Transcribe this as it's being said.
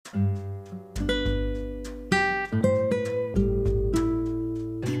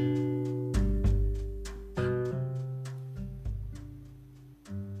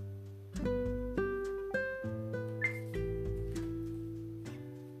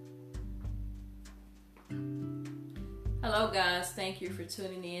Hello guys, thank you for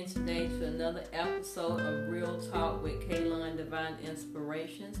tuning in today to another episode of Real Talk with KLun Divine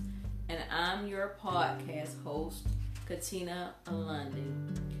Inspirations, and I'm your podcast host, Katina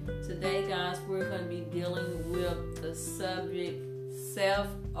London. Today guys, we're going to be dealing with the subject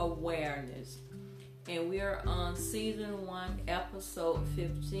self-awareness, and we are on season 1 episode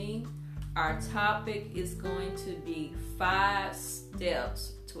 15. Our topic is going to be 5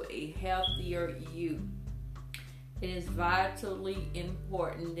 steps to a healthier you. It is vitally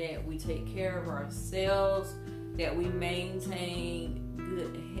important that we take care of ourselves, that we maintain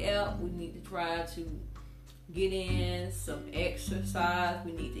good health. We need to try to get in some exercise.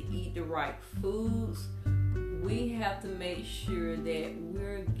 We need to eat the right foods. We have to make sure that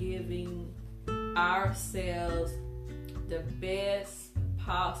we're giving ourselves the best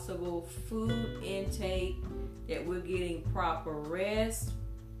possible food intake, that we're getting proper rest.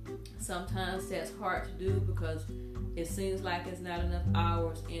 Sometimes that's hard to do because it seems like it's not enough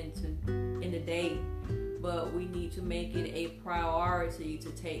hours in the day, but we need to make it a priority to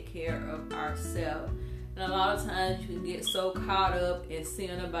take care of ourselves. And a lot of times you can get so caught up in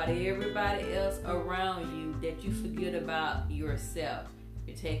seeing about everybody else around you that you forget about yourself.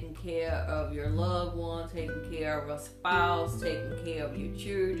 You're taking care of your loved one, taking care of a spouse, taking care of your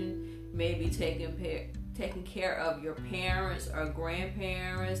children, maybe taking care of your parents or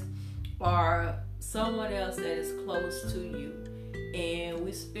grandparents or someone else that is close to you. And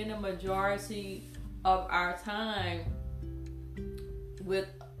we spend a majority of our time with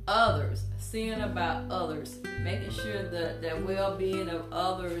others, seeing about others, making sure that the well-being of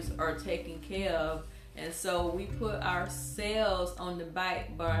others are taken care of. And so we put ourselves on the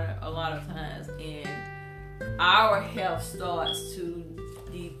back burner a lot of times, and our health starts to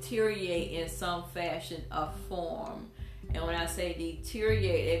deteriorate in some fashion or form. And when I say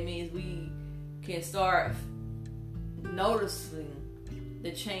deteriorate, it means we can start noticing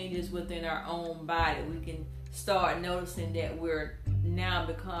the changes within our own body. We can start noticing that we're now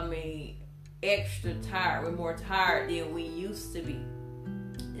becoming extra tired. We're more tired than we used to be.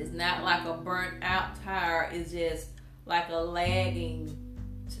 It's not like a burnt out tired. It's just like a lagging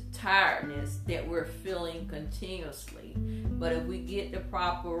tiredness that we're feeling continuously. But if we get the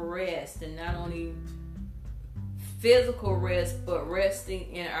proper rest, and not only physical rest, but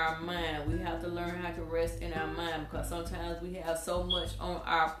resting in our mind. We have to learn how to rest in our mind, because sometimes we have so much on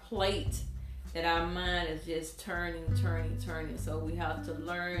our plate that our mind is just turning. So we have to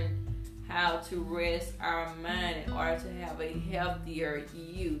learn how to rest our mind in order to have a healthier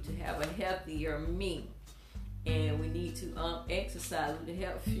you, to have a healthier me. And we need to exercise to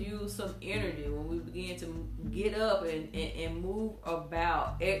help fuel some energy. When we begin to get up and move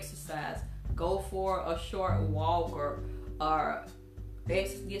about, exercise, go for a short walk or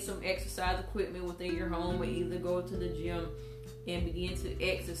get some exercise equipment within your home, or either go to the gym and begin to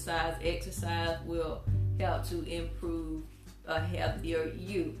exercise. Exercise will help to improve a healthier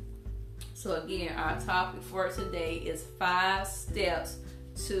you. So again, our topic for today is 5 steps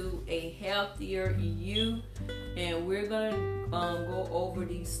to a healthier you, and we're gonna go over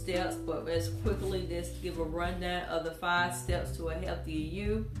these steps, but let's give a rundown of the 5 steps to a healthier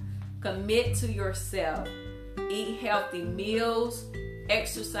you. Commit to yourself. Eat healthy meals,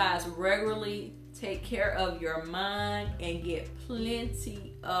 exercise regularly, take care of your mind, and get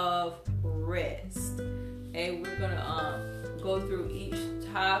plenty of rest. And we're gonna go through each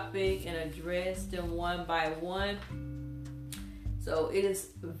topic and address them one by one. So it is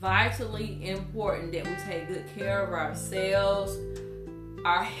vitally important that we take good care of ourselves.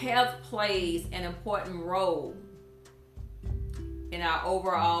 Our health plays an important role in our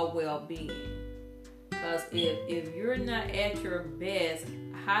overall well-being. Because if you're not at your best,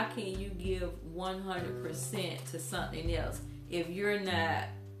 how can you give 100% to something else if you're not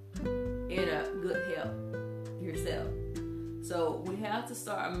in a good health yourself? So we have to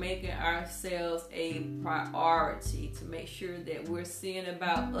start making ourselves a priority to make sure that we're seeing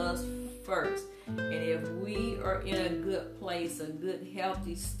about us first. And if we are in a good place, a good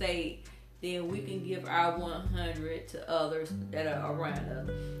healthy state, then we can give our 100 to others that are around us.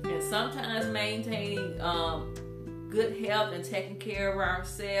 And sometimes maintaining good health and taking care of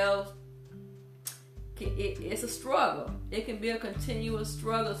ourselves, it's a struggle. It can be a continuous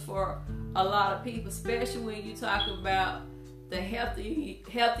struggle for a lot of people, especially when you talk about the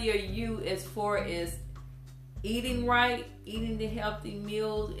healthier you as far as eating right, eating the healthy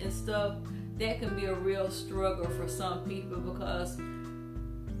meals and stuff. That can be a real struggle for some people, because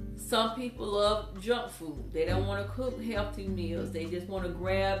some people love junk food. They don't want to cook healthy meals. They just want to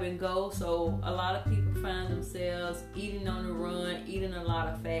grab and go. So a lot of people find themselves eating on the run, eating a lot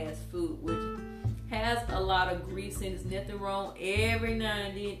of fast food, which has a lot of grease in it. There's nothing wrong every now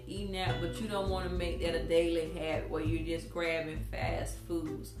and then eating out, but you don't want to make that a daily habit where you're just grabbing fast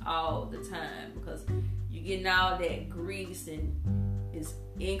foods all the time, because you're getting all that grease and it's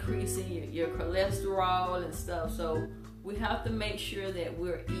increasing your cholesterol and stuff. So we have to make sure that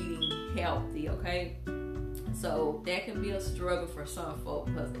we're eating healthy, okay? So that can be a struggle for some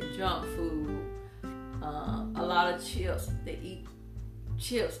folks because they junk food, a lot of chips. They eat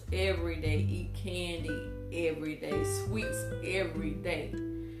chips every day, eat candy every day, sweets every day.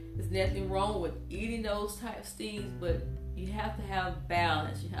 There's nothing wrong with eating those types of things, but you have to have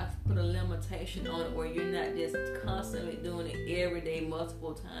balance. You have to put a limitation on it where you're not just constantly doing it every day,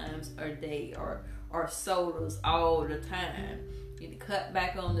 multiple times a day, or sodas all the time. You need to cut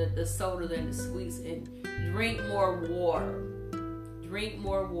back on the sodas and the sweets and drink more water. Drink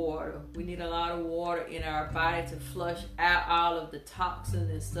more water. We need a lot of water in our body to flush out all of the toxins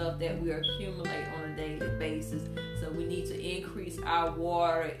and stuff that we accumulate on a daily basis. So we need to increase our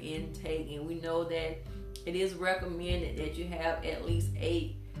water intake, and we know that it is recommended that you have at least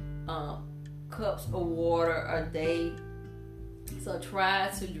 8 cups of water a day. So try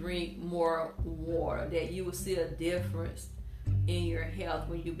to drink more water, that you will see a difference in your health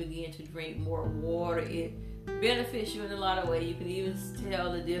when you begin to drink more water. It benefits you in a lot of ways. You can even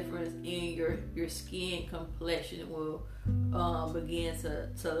tell the difference in your skin complexion. It will begin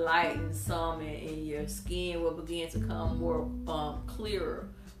to lighten some, and your skin will begin to come more clearer,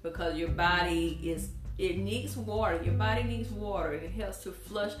 because your body needs water. Your body needs water. It helps to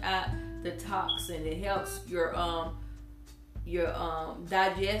flush out the toxin. It helps your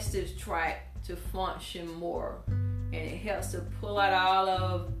digestive tract to function more, and it helps to pull out all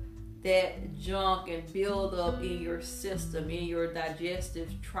of that junk and build up in your system, in your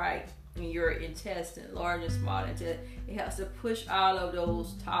digestive tract, in your intestine, large and small intestine. It helps to push all of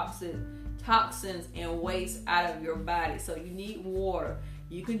those toxins and waste out of your body. So you need water.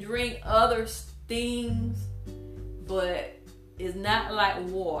 You can drink other things, but it's not like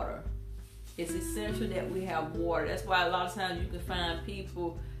water. It's essential that we have water. That's why a lot of times you can find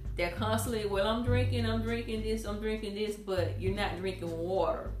people that constantly, well, I'm drinking this, but you're not drinking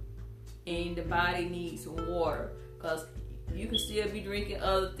water. And the body needs water, because you can still be drinking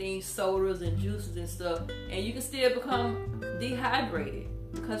other things, sodas and juices and stuff, and you can still become dehydrated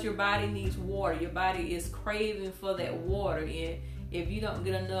because your body needs water. Your body is craving for that water, and if you don't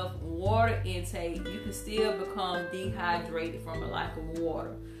get enough water intake, you can still become dehydrated from a lack of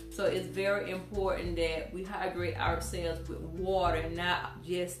water. So it's very important that we hydrate ourselves with water, not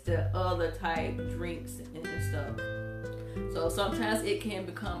just the other type drinks and stuff. So sometimes it can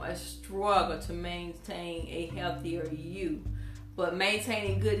become a struggle to maintain a healthier you. But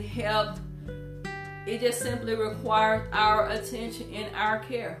maintaining good health, it just simply requires our attention and our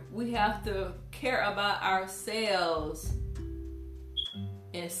care. We have to care about ourselves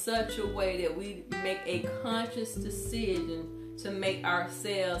in such a way that we make a conscious decision to make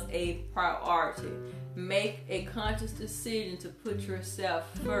ourselves a priority. Make a conscious decision to put yourself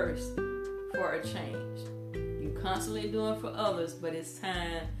first for a change. You're constantly doing for others, but it's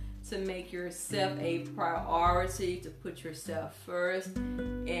time to make yourself a priority, to put yourself first,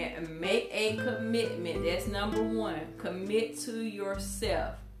 and make a commitment. That's number one. Commit to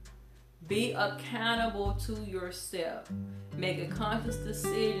yourself. Be accountable to yourself. Make a conscious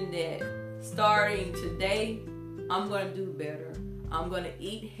decision that starting today, I'm going to do better. I'm going to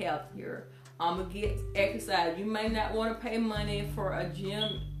eat healthier. I'm going to get exercise. You may not want to pay money for a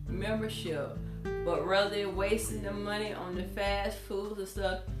gym membership, but rather than wasting the money on the fast foods and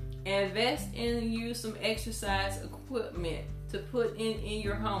stuff, invest in you some exercise equipment to put in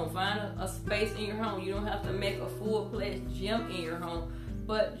your home. Find a space in your home. You don't have to make a full-fledged gym in your home,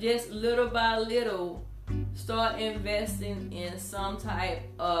 but just little by little, start investing in some type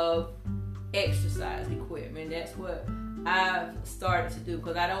of exercise equipment. That's what I've started to do,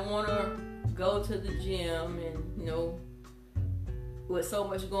 because I don't want to go to the gym and, with so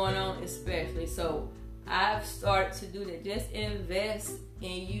much going on especially. So I've started to do that. Just invest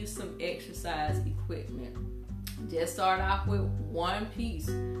and use some exercise equipment. Just start off with one piece.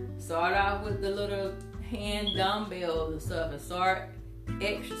 Start off with the little hand dumbbells and stuff, and start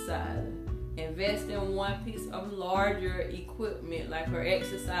exercising. Invest in one piece of larger equipment, like an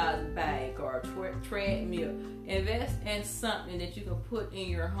exercise bag or a treadmill. Invest in something that you can put in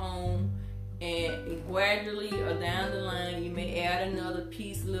your home, and gradually or down the line, you may add another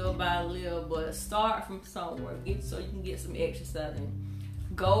piece little by little, but start from somewhere. So you can get some exercise in.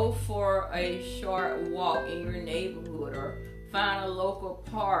 Go for a short walk in your neighborhood, or find a local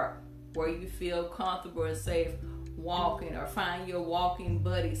park where you feel comfortable and safe. walking, or find your walking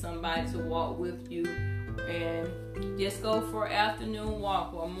buddy, somebody to walk with you, and just go for an afternoon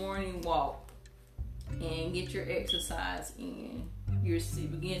walk or a morning walk and get your exercise in. You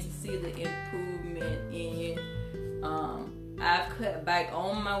begin to see the improvement in. I've cut back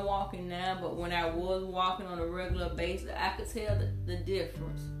on my walking now, but when I was walking on a regular basis, I could tell the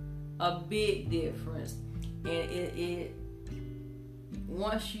difference, a big difference. And it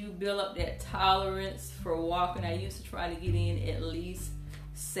once you build up that tolerance for walking, I used to try to get in at least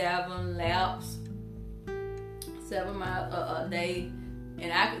 7 laps, 7 miles a day,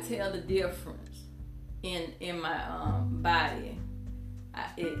 and I could tell the difference in my body.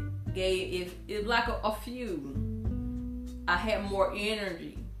 It was like a few. I had more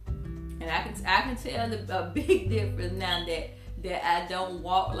energy, and I can tell a big difference now that I don't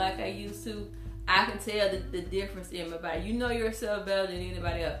walk like I used to. I can tell the difference in my body. You know yourself better than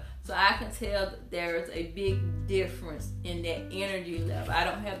anybody else, so I can tell that there's a big difference in that energy level. I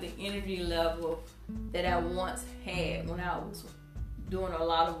don't have the energy level that I once had when I was doing a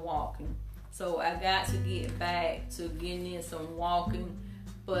lot of walking. So I got to get back to getting in some walking.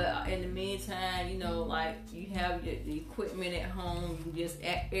 But in the meantime, you know, like, you have the equipment at home. You can just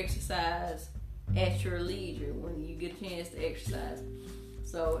exercise at your leisure when you get a chance to exercise.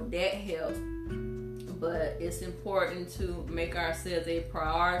 So that helps. But it's important to make ourselves a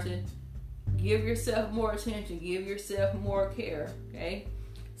priority. Give yourself more attention. Give yourself more care. Okay?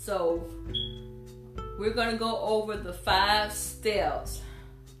 So we're going to go over the 5 steps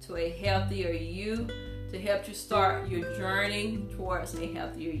to a healthier you, to help you start your journey towards a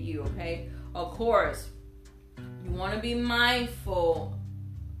healthier you, okay? Of course, you want to be mindful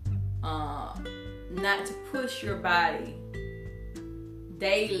not to push your body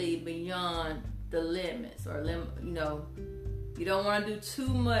daily beyond the limits, or you know, you don't want to do too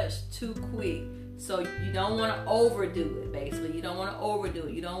much too quick. So you don't want to overdo it, basically. You don't want to overdo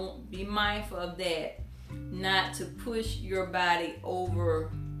it. You don't be mindful of that, not to push your body over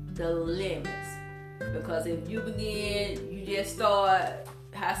the limits. Because if you just start,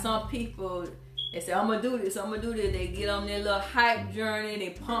 how some people, they say, I'm going to do this. They get on their little hype journey. They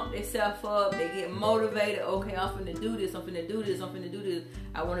pump themselves up. They get motivated. Okay, I'm finna do this.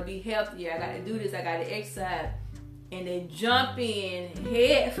 I want to be healthier. I got to do this. I got to exercise. And they jump in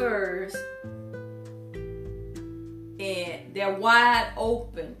head first. And they're wide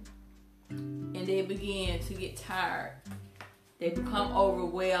open. And they begin to get tired. They become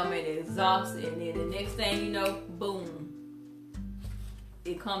overwhelmed and exhausted, and then the next thing you know, boom,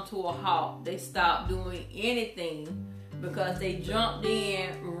 it comes to a halt. They stop doing anything because they jumped in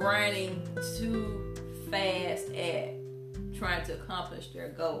running too fast at trying to accomplish their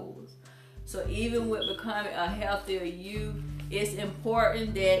goals. So even with becoming a healthier you, it's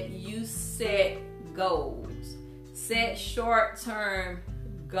important that you set goals. Set short-term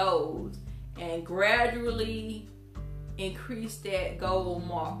goals and gradually increase that goal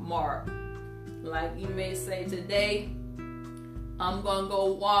mark. Like, you may say, today I'm gonna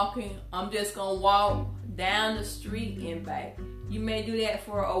go walking. I'm just gonna walk down the street and back. You may do that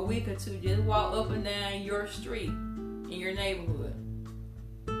for a week or two. Just walk up and down your street in your neighborhood.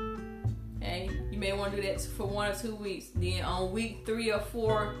 Okay, you may want to do that for 1 or 2 weeks. Then on week 3 or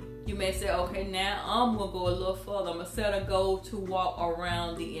 4, you may say, okay, now I'm gonna go a little further. I'm gonna set a goal to walk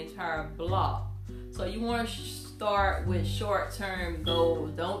around the entire block. So you want to start with short-term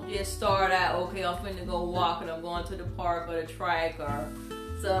goals. Don't just start out, okay, I'm finna go walk and I'm going to the park or the track or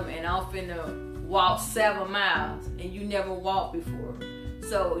something, and I'm finna walk 7 miles, and you never walked before.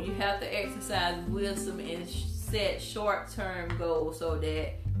 So you have to exercise wisdom and set short-term goals so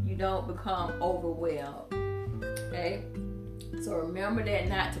that you don't become overwhelmed. Okay? So remember that,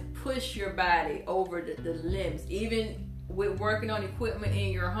 not to push your body over the limits. Even with working on equipment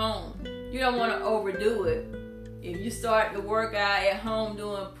in your home, you don't want to overdo it. If you start to work out at home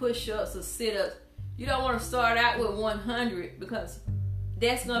doing push-ups or sit-ups, you don't want to start out with 100 because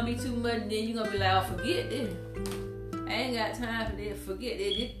that's going to be too much, and then you're going to be like, oh, forget this. I ain't got time for this. Forget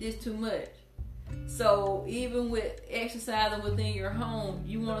it. This too much. So even with exercising within your home,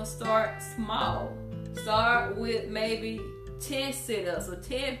 you want to start small. Start with maybe 10 sit-ups or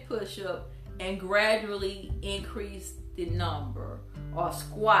 10 push-ups and gradually increase the number. Or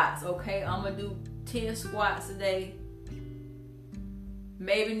squats. Okay, I'm going to do 10 squats a day.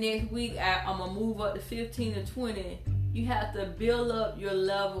 Maybe next week I'm going to move up to 15 or 20. You have to build up your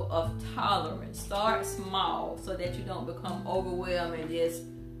level of tolerance. Start small so that you don't become overwhelmed and just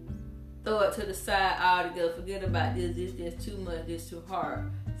throw it to the side altogether. Forget about this too much, this too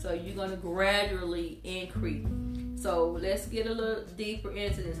hard. So you're going to gradually increase. So let's get a little deeper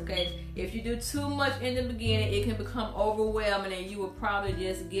into this, okay? If you do too much in the beginning, it can become overwhelming and you will probably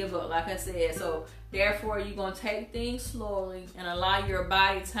just give up, like I said. So therefore, you're going to take things slowly and allow your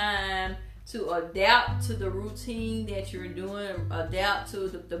body time to adapt to the routine that you're doing, adapt to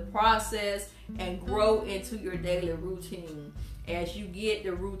the process, and grow into your daily routine. As you get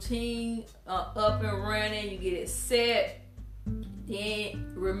the routine up and running, you get it set,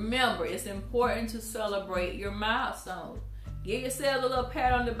 then remember, it's important to celebrate your milestones. Give yourself a little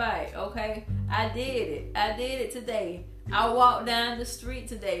pat on the back, okay? I did it today. I walked down the street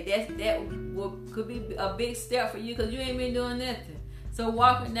today. Could be a big step for you because you ain't been doing nothing. So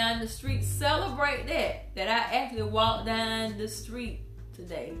walking down the street, celebrate that I actually walked down the street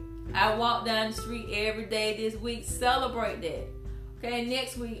today. I walked down the street every day this week. Celebrate that. Okay,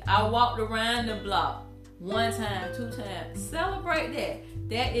 next week I walked around the block 1 time, 2 times. Celebrate that.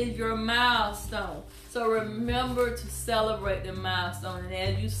 That is your milestone. So remember to celebrate the milestone. And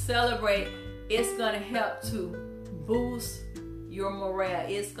as you celebrate, it's going to help to boost your morale.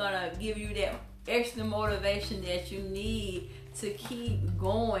 It's going to give you that extra motivation that you need to keep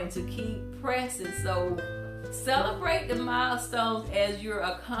going, to keep pressing. So celebrate the milestones as you're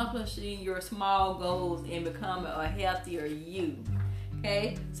accomplishing your small goals and becoming a healthier you.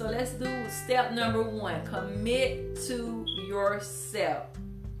 Okay, so let's do step number 1. Commit to yourself.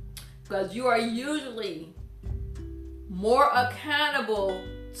 Because you are usually more accountable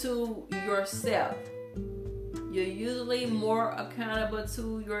to yourself. You're usually more accountable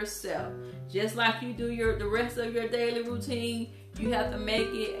to yourself. Just like you do the rest of your daily routine, you have to make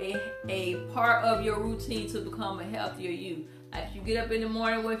it a part of your routine to become a healthier you. Like you get up in the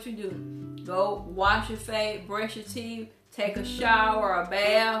morning, what you do? Go wash your face, brush your teeth, take a shower, a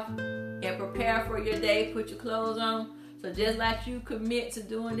bath, and prepare for your day. Put your clothes on. So just like you commit to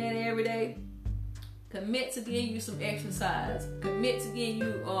doing that every day, commit to getting you some exercise. Commit to getting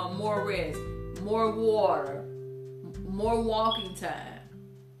you more rest, more water, more walking time.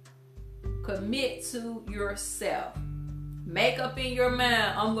 Commit to yourself. Make up in your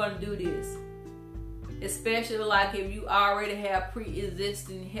mind, I'm going to do this. Especially like if you already have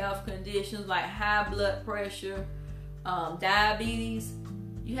pre-existing health conditions like high blood pressure, diabetes,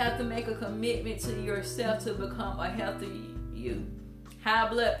 you have to make a commitment to yourself to become a healthy you. High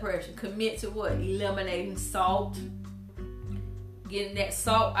blood pressure, commit to what? Eliminating salt. Getting that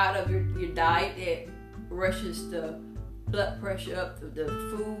salt out of your diet that rushes the blood pressure up, the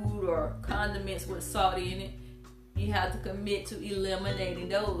food or condiments with salt in it. You have to commit to eliminating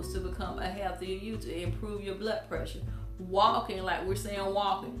those to become a healthier you, to improve your blood pressure. Walking, like we're saying,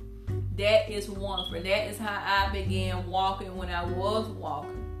 walking. That is wonderful. That is how I began walking when I was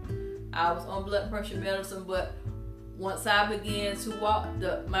walking. I was on blood pressure medicine, but once I began to walk,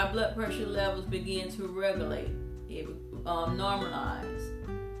 my blood pressure levels began to regulate. It normalized.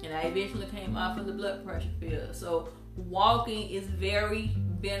 And I eventually came off of the blood pressure pill. So walking is very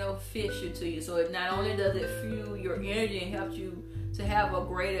beneficial to you. So it not only does it fuel your energy and helps you to have a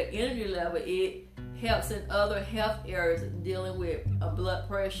greater energy level, it helps in other health areas dealing with blood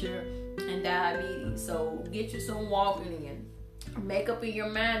pressure and diabetes. So get you some walking in. Make up in your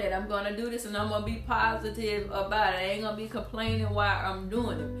mind that I'm going to do this and I'm going to be positive about it. I ain't going to be complaining while I'm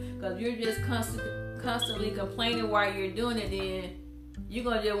doing it. Because you're just constantly complaining while you're doing it, then you're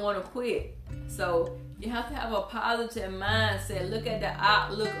going to just want to quit. So you have to have a positive mindset. Look at the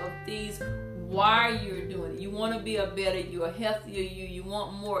outlook of things while you're doing it. You want to be a better you, a healthier you. You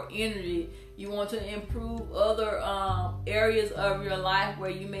want more energy. You want to improve other areas of your life where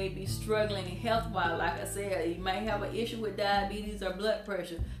you may be struggling health-wise. Like I said, you might have an issue with diabetes or blood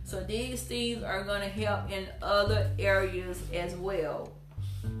pressure. So these things are going to help in other areas as well.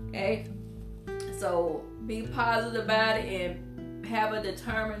 Okay? So be positive about it and have a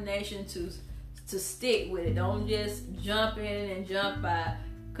determination to stick with it. Don't just jump in and jump by.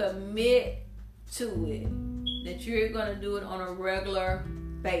 Commit to it. That you're going to do it on a regular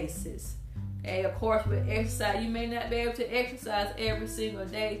basis. Okay, of course, with exercise, you may not be able to exercise every single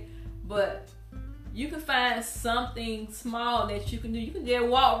day, but you can find something small that you can do. You can just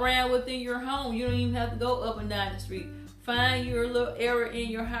walk around within your home. You don't even have to go up and down the street. Find your little area in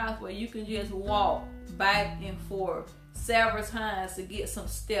your house where you can just walk back and forth several times to get some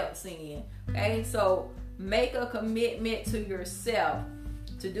steps in. Okay, so make a commitment to yourself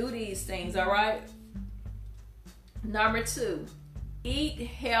to do these things, all right? Number 2, eat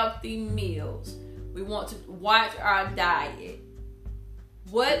healthy meals. We want to watch our diet.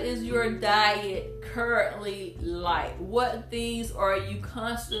 What is your diet currently like? What things are you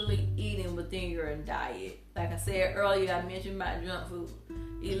constantly eating within your diet? Like I said earlier, I mentioned about junk food.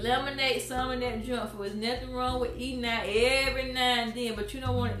 Eliminate some of that junk food. There's nothing wrong with eating out every now and then, but you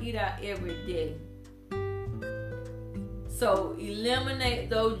don't want to eat out every day. So eliminate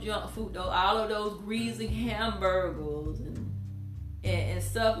those junk food, all of those greasy hamburgers and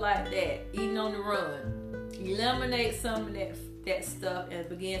stuff like that. Eating on the run. Eliminate some of that stuff and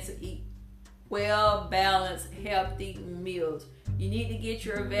begin to eat well-balanced, healthy meals. You need to get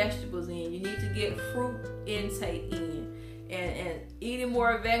your vegetables in. You need to get fruit intake in. And eating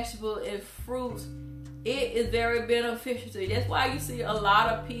more vegetables and fruits, it is very beneficial to you. That's why you see a lot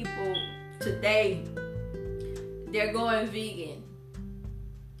of people today, they're going vegan.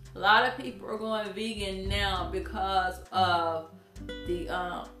 A lot of people are going vegan now because of the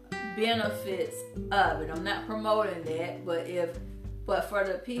benefits of it. I'm not promoting that, but for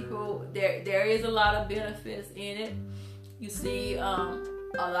the people, there is a lot of benefits in it. You see a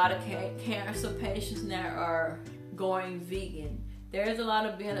lot of cancer patients now are going vegan. There's a lot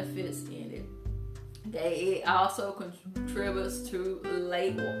of benefits in it. It also contributes to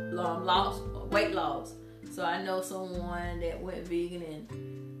weight loss. So I know someone that went vegan and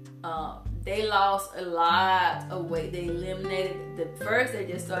they lost a lot of weight. They eliminated first they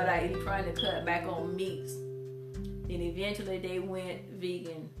just started out trying to cut back on meats. Then eventually they went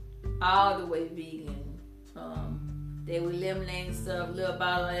vegan, all the way vegan. They were eliminating stuff, little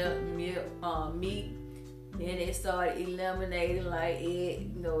bottle of meat. Then they started eliminating like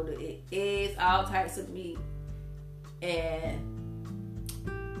the eggs, all types of meat, and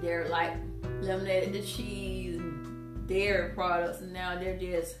they're like eliminated the cheese and dairy products, and now they're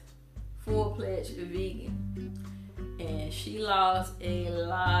just full-fledged vegan. And she lost a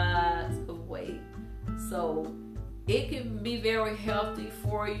lot of weight, so it can be very healthy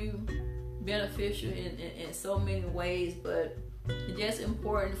for you, beneficial in so many ways, but it's just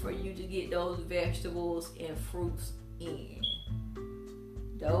important for you to get those vegetables and fruits in.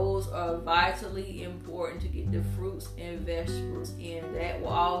 Those are vitally important to get the fruits and vegetables in. That will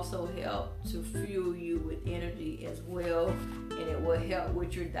also help to fuel you with energy as well, and it will help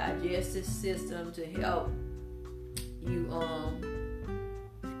with your digestive system to help you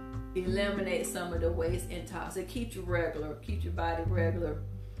eliminate some of the waste and toxins. Keep your body regular.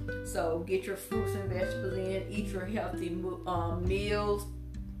 So get your fruits and vegetables in, eat your healthy meals.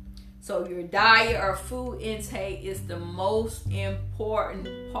 So your diet or food intake is the most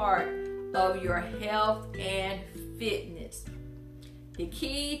important part of your health and fitness. The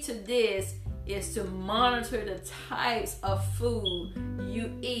key to this is to monitor the types of food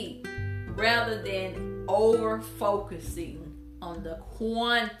you eat rather than over focusing on the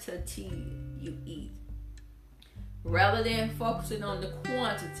quantity you eat. Rather than focusing on the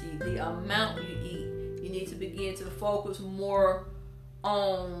quantity, the amount you eat, you need to begin to focus more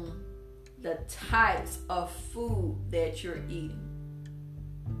on the types of food that you're eating.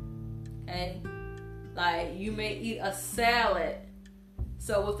 Okay? Like you may eat a salad.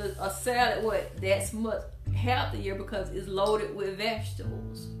 So with a salad, that's much healthier because it's loaded with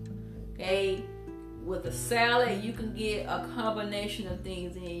vegetables. Okay? With a salad, you can get a combination of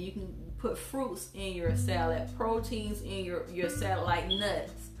things in. You can put fruits in your salad, proteins in your salad like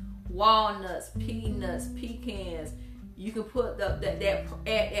nuts, walnuts, peanuts, pecans. You can put add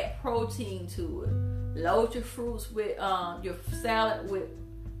that protein to it. Load your fruits with your salad with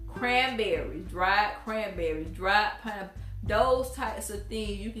cranberries, dried pineapple. Those types of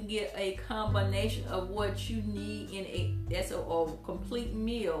things, you can get a combination of what you need in that's a complete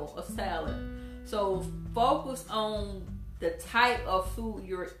meal, a salad. So focus on the type of food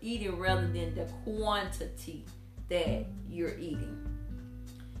you're eating rather than the quantity that you're eating.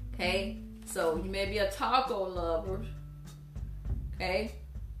 Okay? So you may be a taco lover. Okay?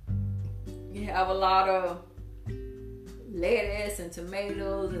 You have a lot of lettuce and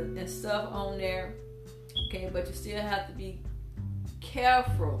tomatoes and stuff on there. Okay, but you still have to be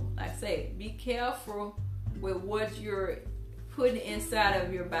careful. Like I say, be careful with what you're putting inside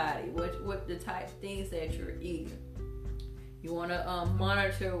of your body, what the type of things that you're eating. You want to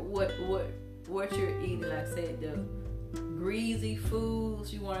monitor what you're eating. Like I said, the greasy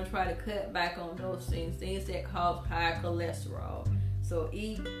foods, you want to try to cut back on those things that cause high cholesterol. So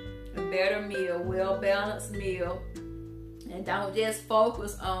eat a better meal, well-balanced meal, and don't just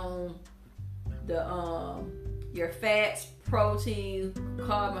focus on the your fats, protein,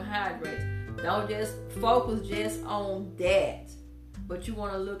 carbohydrates. Don't just focus just on that, but you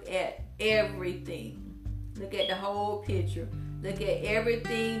want to look at everything. Look at the whole picture. Look at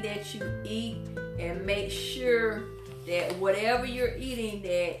everything that you eat and make sure that whatever you're eating,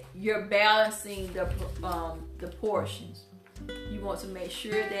 that you're balancing the portions. You want to make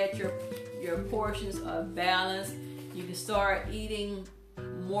sure that your portions are balanced. You can start eating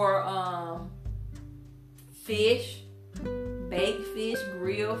more fish, baked fish,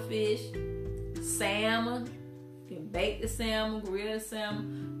 grilled fish, salmon. You can bake the salmon, grill the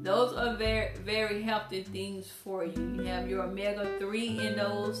salmon. Those are very, very healthy things for you. You have your omega-3 in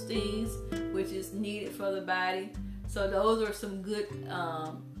those things, which is needed for the body. So those are some good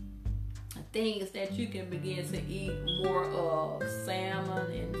things that you can begin to eat more of,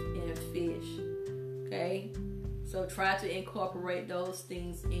 salmon and fish. Okay? So try to incorporate those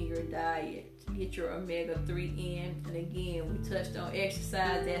things in your diet. Get your omega-3 in. And again, we touched on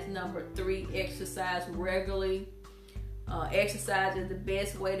exercise. That's number 3. Exercise regularly. Exercise is the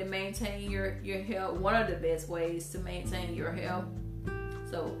best way to maintain your health. One of the best ways to maintain your health.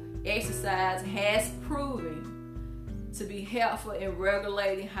 So exercise has proven to be helpful in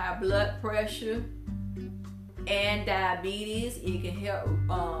regulating high blood pressure and diabetes. It can help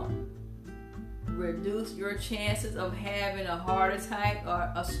reduce your chances of having a heart attack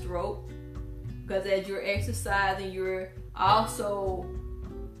or a stroke, because as you're exercising, you're also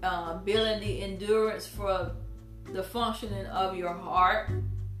building the endurance for the functioning of your heart,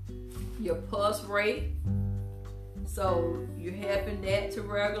 your pulse rate. So you're helping that to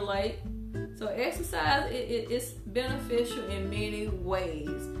regulate. So exercise it's beneficial in many ways,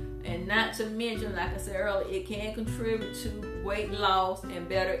 and not to mention, like I said earlier, it can contribute to weight loss and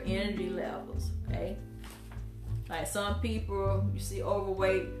better energy levels. Okay, like some people you see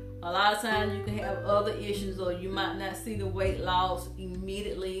overweight, a lot of times you can have other issues, or you might not see the weight loss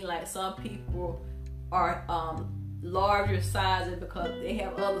immediately. Like some people are larger sizes because they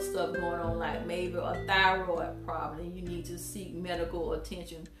have other stuff going on, like maybe a thyroid problem, and you need to seek medical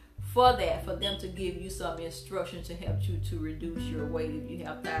attention for that, for them to give you some instruction to help you to reduce your weight if you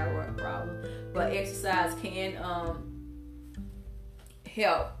have thyroid problems. But exercise can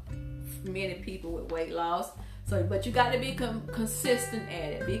help many people with weight loss. So, but you got to be consistent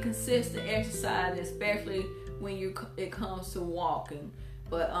at it. Be consistent exercise, especially when it comes to walking.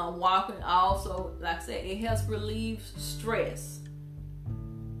 But walking also, like I said, it helps relieve stress.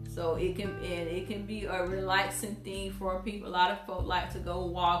 So it can be a relaxing thing for people. A lot of folks like to go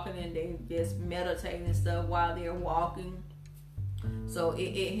walking and they just meditate and stuff while they're walking. So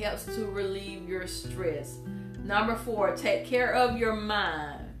it helps to relieve your stress. Number 4, take care of your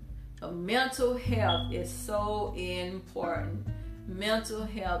mind. Mental health is so important. Mental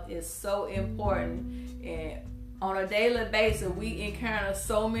health is so important. And on a daily basis, we encounter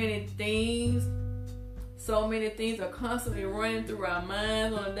so many things. So many things are constantly running through our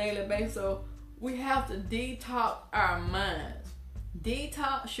minds on a daily basis. So we have to detox our minds.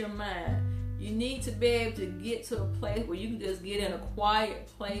 Detox your mind. You need to be able to get to a place where you can just get in a quiet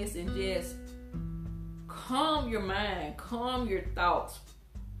place and just calm your mind, calm your thoughts.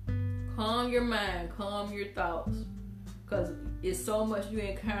 Calm your mind, calm your thoughts. Because it's so much you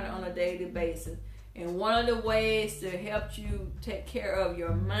encounter on a daily basis. And one of the ways to help you take care of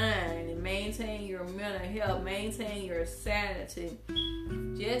your mind and maintain your mental health, maintain your sanity,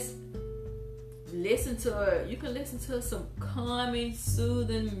 just listen to you can listen to some calming,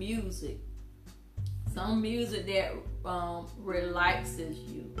 soothing music. Some music that relaxes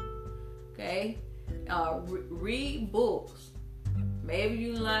you. Okay? Read books. Maybe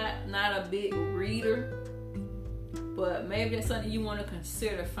you're not a big reader, but maybe that's something you want to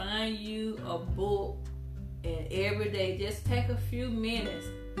consider. Find you a book, and every day just take a few minutes.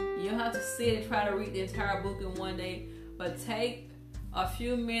 You don't have to sit and try to read the entire book in one day, but take a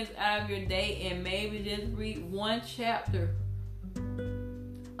few minutes out of your day and maybe just read one chapter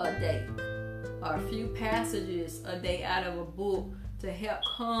a day, or a few passages a day out of a book to help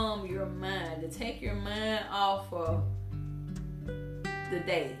calm your mind, to take your mind off of the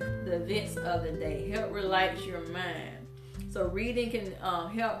day, the events of the day. Help relax your mind. So reading can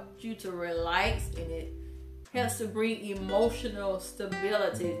help you to relax, and it helps to bring emotional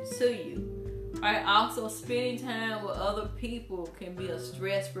stability to you. Right? Also, spending time with other people can be a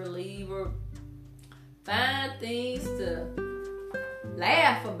stress reliever. Find things to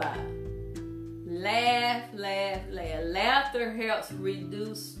laugh about. Laugh. Laughter helps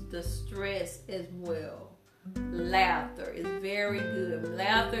reduce the stress as well. Laughter is very good.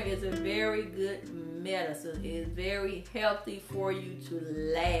 Laughter is a very good medicine. It is very healthy for you to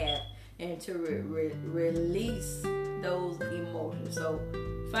laugh and to release those emotions. So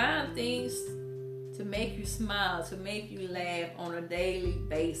find things to make you smile, to make you laugh on a daily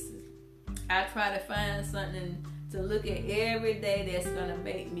basis. I try to find something to look at every day that's gonna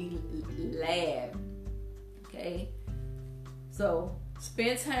make me laugh. Okay? So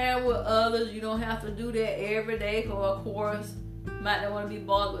spend time with others. You don't have to do that every day, because of course might not want to be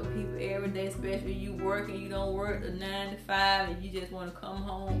bothered with people every day, especially you working. You don't work the 9 to 5 and you just want to come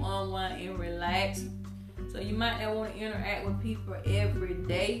home, unwind, and relax. So you might not want to interact with people every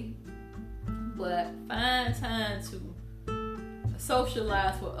day, but find time to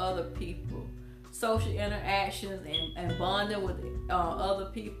socialize with other people. Social interactions and bonding with other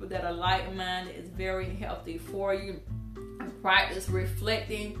people that are like-minded is very healthy for you. Practice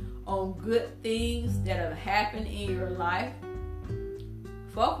reflecting on good things that have happened in your life.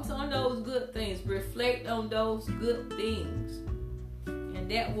 Focus on those good things. Reflect on those good things. And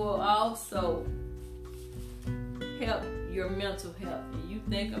that will also help your mental health. And you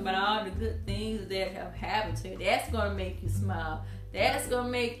think about all the good things that have happened to you. That's going to make you smile. That's going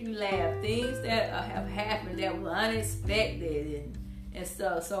to make you laugh. Things that have happened that were unexpected and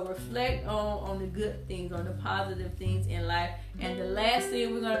stuff. So reflect on the good things, on the positive things in life. And the last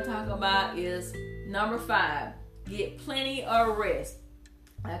thing we're going to talk about is number 5. Get plenty of rest.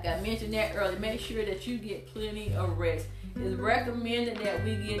 Like I mentioned that earlier, make sure that you get plenty of rest. It's recommended that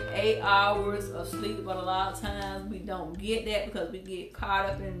we get 8 hours of sleep, but a lot of times we don't get that because we get caught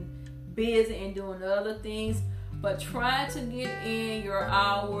up in busy and doing other things. But try to get in your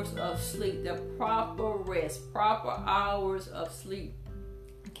hours of sleep, the proper rest, proper hours of sleep.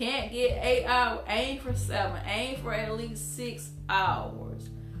 Can't get 8 hours, aim for 7, aim for at least 6 hours,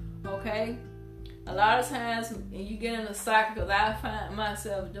 okay? A lot of times, and you get in a cycle, because I find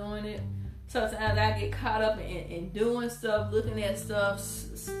myself doing it, sometimes I get caught up in doing stuff, looking at stuff,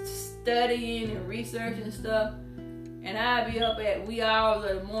 studying and researching stuff, and I be up at wee hours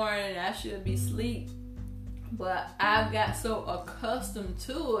of the morning and I should be asleep. But I've got so accustomed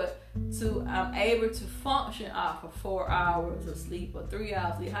to it, I'm able to function off of 4 hours of sleep or 3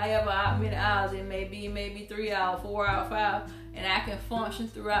 hours of sleep. However many hours it may be, maybe 3 hours, 4 hours, 5, and I can function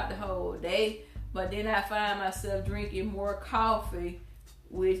throughout the whole day. But then I find myself drinking more coffee,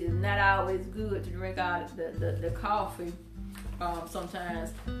 which is not always good to drink out of the coffee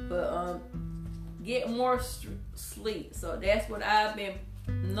sometimes. But get more sleep. So that's what I've been,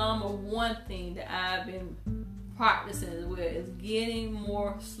 number 1 thing that I've been practicing as well, is getting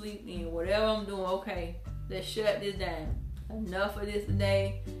more sleep in. Whatever I'm doing, okay, let's shut this down. Enough of this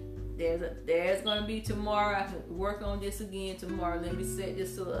today. There's gonna be tomorrow. I can work on this again tomorrow. Let me set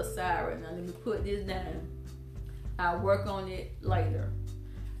this aside right now. Let me put this down. I'll work on it later.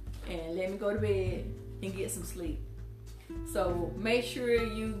 And let me go to bed and get some sleep. So make sure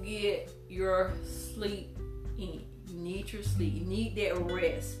you get your sleep in. You need your sleep. You need that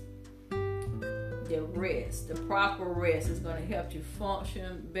rest. The proper rest is going to help you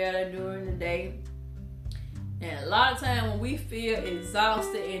function better during the day. And a lot of times when we feel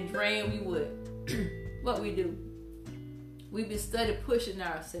exhausted and drained, we would what we do? We be study pushing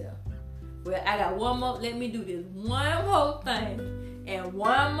ourselves. Well, I got one more. Let me do this one more thing, and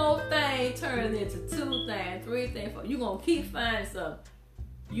one more thing turns into 2 things, 3 things. 4. You gonna keep finding something.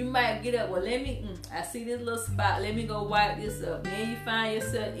 You might get up, well, I see this little spot, let me go wipe this up. Then you find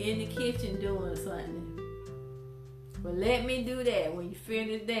yourself in the kitchen doing something. Well, let me do that. When you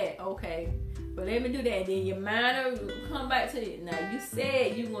finish that, okay. But let me do that. And then your mind will come back to you. Now, you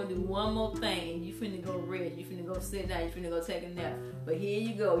said you going to do one more thing. And you finna go rest. You finna go sit down. You finna go take a nap. But here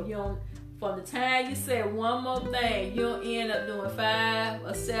you go. You don't, from the time you said one more thing, you'll end up doing 5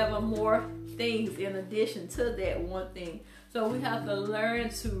 or 7 more things in addition to that one thing. So we have to learn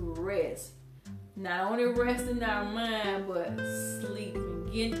to rest. Not only rest in our mind, but sleeping.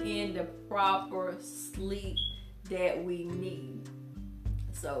 Getting in the proper sleep that we need.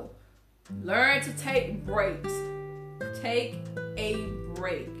 So learn to take breaks. Take a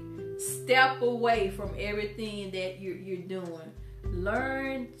break. Step away from everything that you're doing.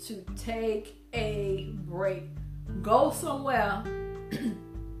 Learn to take a break. Go somewhere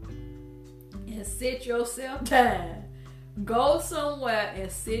and sit yourself down. Go somewhere and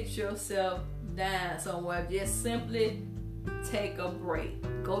sit yourself down somewhere. Just simply take a break.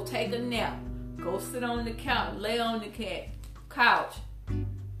 Go take a nap. Go sit on the couch. Lay on the couch.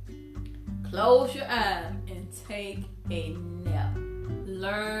 Close your eyes and take a nap.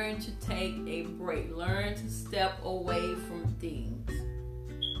 Learn to take a break. Learn to step away from things.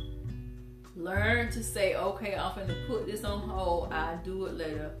 Learn to say, okay, I'm going to put this on hold. I'll do it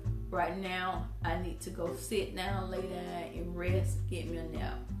later. Right now, I need to go sit down, lay down, and rest. Get me a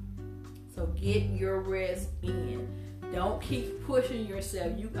nap. So get your rest in. Don't keep pushing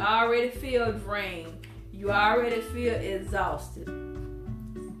yourself. You already feel drained. You already feel exhausted.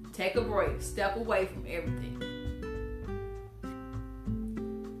 Take a break. Step away from everything.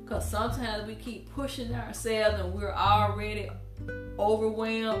 Because sometimes we keep pushing ourselves and we're already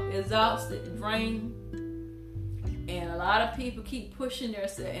overwhelmed, exhausted, drained. And a lot of people keep pushing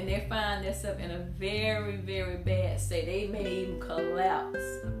themselves and they find themselves in a very, very bad state. They may even collapse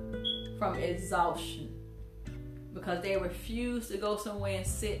from exhaustion because they refuse to go somewhere and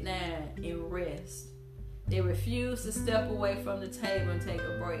sit down and rest. They refuse to step away from the table and take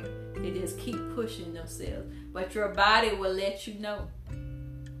a break. They just keep pushing themselves. But your body will let you know.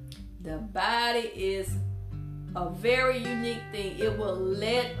 The body is a very unique thing. It will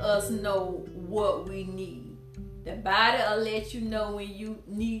let us know what we need. The body will let you know when you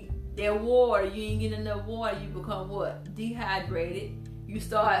need that water. You ain't getting enough water. You become what? Dehydrated. You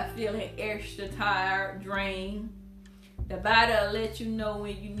start feeling extra tired, drained. The body will let you know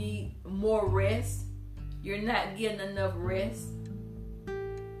when you need more rest. You're not getting enough rest.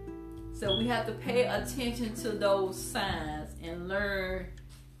 So we have to pay attention to those signs and learn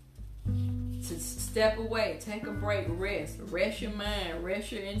to step away, take a break, rest your mind,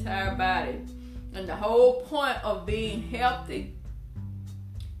 rest your entire body. And the whole point of being healthy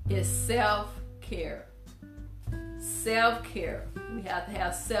is self-care. Self-care. We have to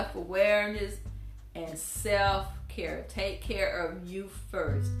have self-awareness and self-care. Take care of you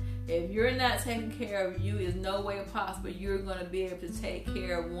first. If you're not taking care of you, there's no way possible you're going to be able to take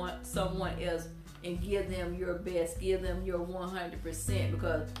care of someone else and give them your best, give them your 100%,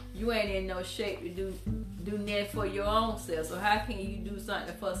 because you ain't in no shape to do nothing for your own self. So how can you do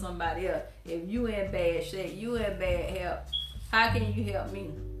something for somebody else? If you in bad shape, you in bad health, how can you help me?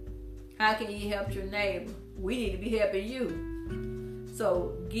 How can you help your neighbor? We need to be helping you.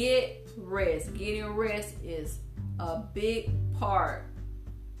 So get rest. Getting rest is a big part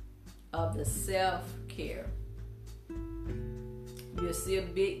of the self-care. You'll see a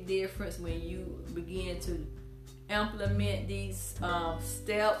big difference when you begin to implement these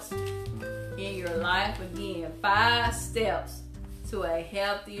steps in your life. Again, 5 steps to a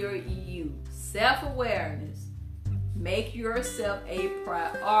healthier you. Self-awareness. Make yourself a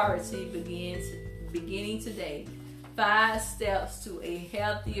priority beginning today. 5 steps to a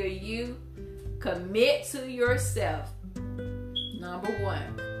healthier you. Commit to yourself. Number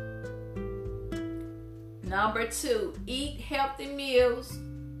 1. Number 2, eat healthy meals.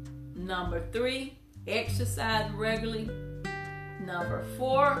 Number 3, exercise regularly. Number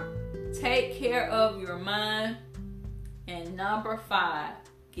 4, take care of your mind. And number 5,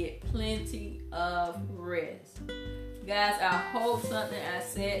 get plenty of rest. Guys, I hope something I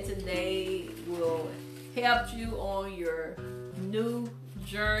said today will help you on your new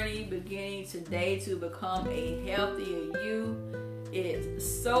journey beginning today to become a healthier you. It's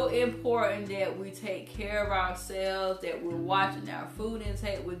so important that we take care of ourselves, that we're watching our food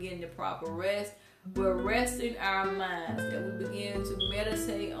intake, we're getting the proper rest, we're resting our minds, that we begin to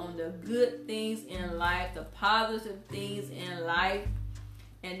meditate on the good things in life, the positive things in life,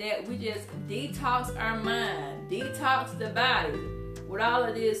 and that we just detox our mind, detox the body with all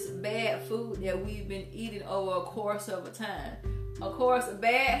of this bad food that we've been eating over a course of a time. Of course, a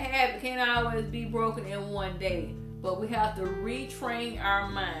bad habit can't always be broken in one day. But we have to retrain our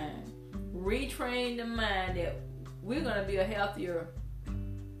mind. Retrain the mind that we're going to be a healthier.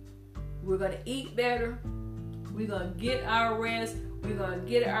 We're going to eat better. We're going to get our rest. We're going to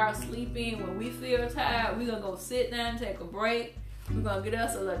get our sleep in. When we feel tired, we're going to go sit down, take a break. We're going to get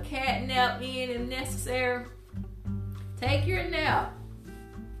us a little cat nap in if necessary. Take your nap.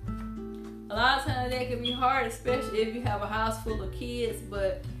 A lot of times that can be hard, especially if you have a house full of kids,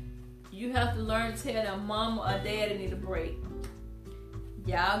 but you have to learn to tell them mama or daddy need a break.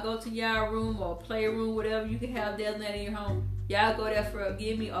 Y'all go to y'all room or playroom, whatever you can have designated in your home. Y'all go there for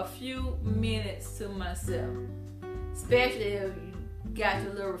give me a few minutes to myself. Especially if you got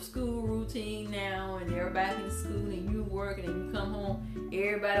your little school routine now and everybody in school and you working and you come home,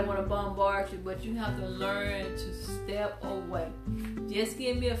 everybody want to bombard you, but you have to learn to step away. Just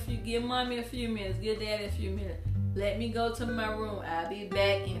give mommy a few minutes, give daddy a few minutes. Let me go to my room. I'll be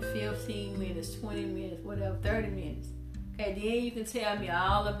back in 15 minutes, 20 minutes, whatever, 30 minutes. Okay, then you can tell me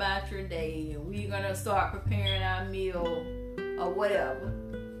all about your day and we're going to start preparing our meal or whatever.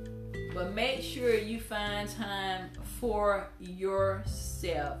 But make sure you find time for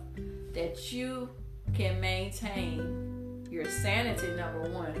yourself, that you can maintain your sanity, number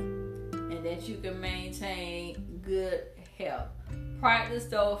 1, and that you can maintain good health. Practice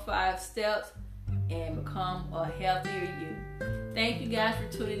those 5 steps and become a healthier you. Thank you guys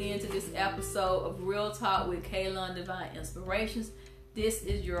for tuning in to this episode of Real Talk with KLun Divine Inspirations. This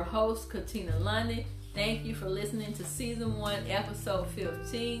is your host, Katina London. Thank you for listening to Season 1, Episode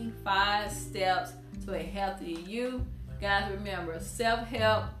 15, 5 Steps to a Healthier You. Guys, remember,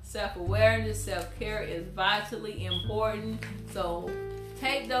 self-help, self-awareness, self-care is vitally important. So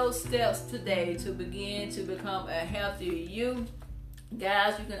Take those steps today to begin to become a healthier you.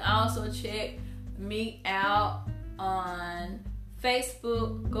 Guys, you can also check me out on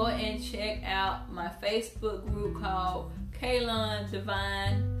Facebook. Go and check out my Facebook group called KLun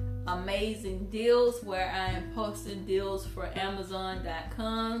Divine Amazing Deals, where I am posting deals for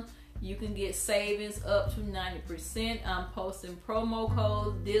Amazon.com. You can get savings up to 90%. I'm posting promo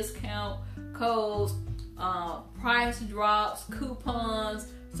codes, discount codes, price drops, coupons.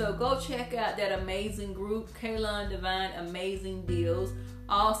 So go check out that amazing group, KLun Divine Amazing Deals.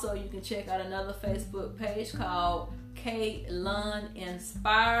 Also, you can check out another Facebook page called KLun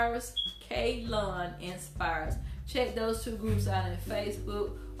Inspires. KLun Inspires. Check those two groups out on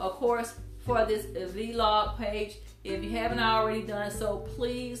Facebook. Of course, for this vlog page, if you haven't already done so,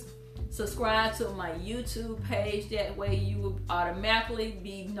 please subscribe to my YouTube page. That way you will automatically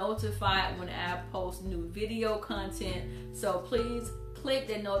be notified when I post new video content. So please click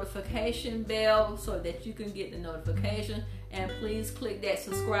the notification bell so that you can get the notification, and please click that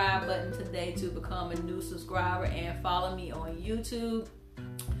subscribe button today to become a new subscriber and follow me on YouTube.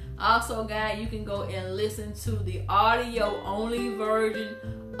 Also, guys, you can go and listen to the audio only version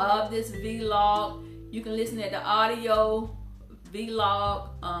of this vlog. You can listen at the audio vlog,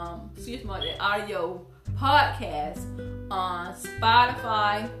 the audio podcast on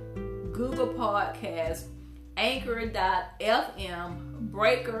Spotify, Google Podcasts, Anchor.fm,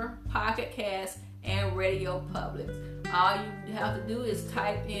 Breaker, Pocket Cast, and Radio Public. All you have to do is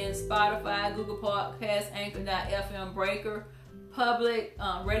type in Spotify, Google Podcasts, Anchor.fm, Breaker, Public,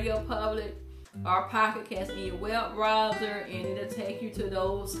 Radio Public, or Pocket Cast in your web browser, and it'll take you to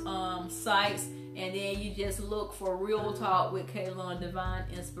those sites. And then you just look for Real Talk with KLun Divine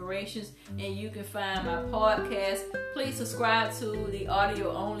Inspirations, and you can find my podcast. Please subscribe to the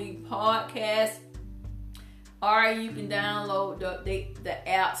audio only podcast, or you can download the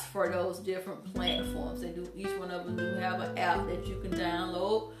apps for those different platforms. Each one of them do have an app that you can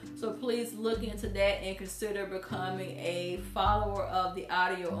download. So please look into that and consider becoming a follower of the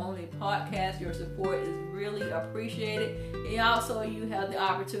audio only podcast. Your support is really appreciated. And also you have the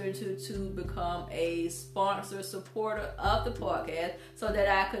opportunity to become a sponsor supporter of the podcast so that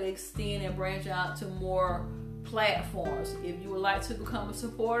I could extend and branch out to more platforms. If you would like to become a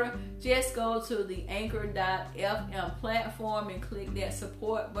supporter, just go to the Anchor.fm platform and click that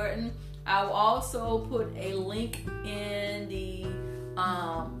support button. I will also put a link in the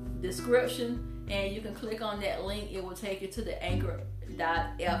description, and you can click on that link. It will take you to the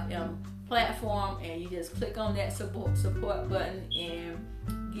Anchor.fm platform, and you just click on that support button and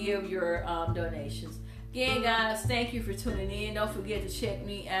give your donations. Again, guys, thank you for tuning in. Don't forget to check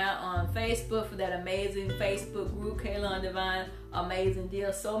me out on Facebook for that amazing Facebook group, KLun Divine Amazing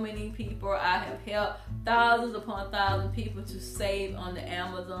Deal. So many people, I have helped thousands upon thousands people to save on the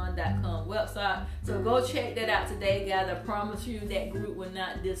Amazon.com website. So go check that out today, guys. I promise you that group will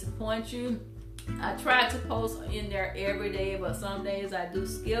not disappoint you. I try to post in there every day, but some days I do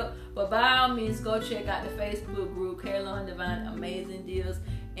skip. But by all means, go check out the Facebook group, KLun Divine Amazing Deals,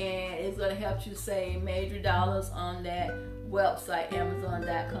 and it's going to help you save major dollars on that website,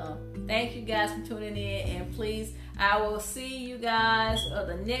 Amazon.com. Thank you guys for tuning in, and please, I will see you guys on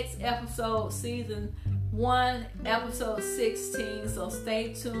the next episode, season 1, episode 16. So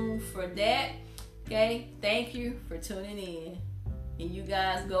stay tuned for that. Okay, thank you for tuning in. And you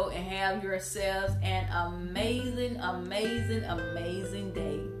guys go and have yourselves an amazing, amazing, amazing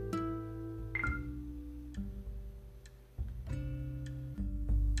day.